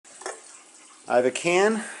I have a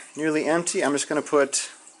can nearly empty. I'm just going to put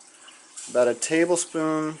about a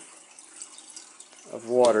tablespoon of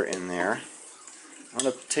water in there. I'm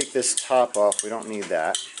going to take this top off. We don't need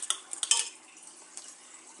that.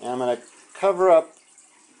 And I'm going to cover up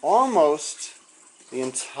almost the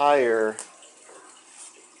entire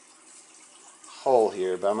hole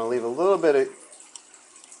here, but I'm going to leave a little bit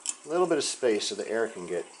of space so the air can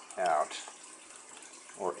get out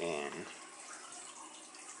or in.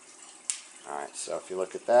 Alright, so if you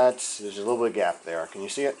look at that, there's a little bit of gap there. Can you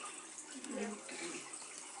see it? Yeah.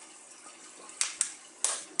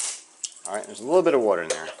 Alright, there's a little bit of water in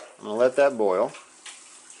there. I'm going to let that boil.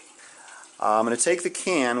 I'm going to take the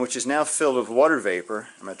can, which is now filled with water vapor.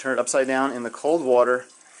 I'm going to turn it upside down in the cold water,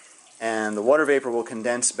 and the water vapor will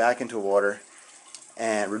condense back into water,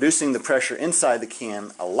 and reducing the pressure inside the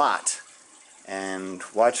can a lot. And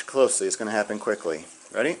watch closely, it's going to happen quickly.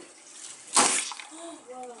 Ready?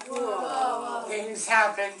 Whoa. Things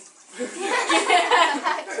happen.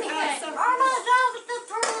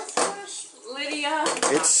 Lydia.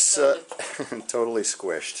 It's totally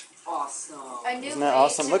squished. Awesome. Isn't that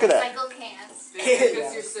awesome? Look at that. Cans.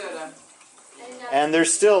 It's your soda. And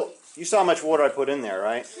there's still, you saw how much water I put in there,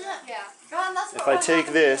 right? Yeah. If I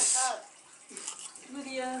take this,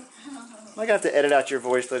 Lydia. am I going to have to edit out your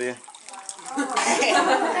voice, Lydia?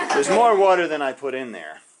 There's more water than I put in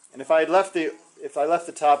there. And if I left the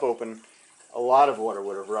top open, a lot of water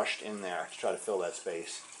would have rushed in there to try to fill that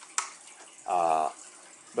space.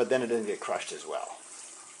 But then it didn't get crushed as well.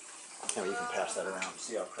 You can pass that around.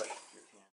 See how crushed.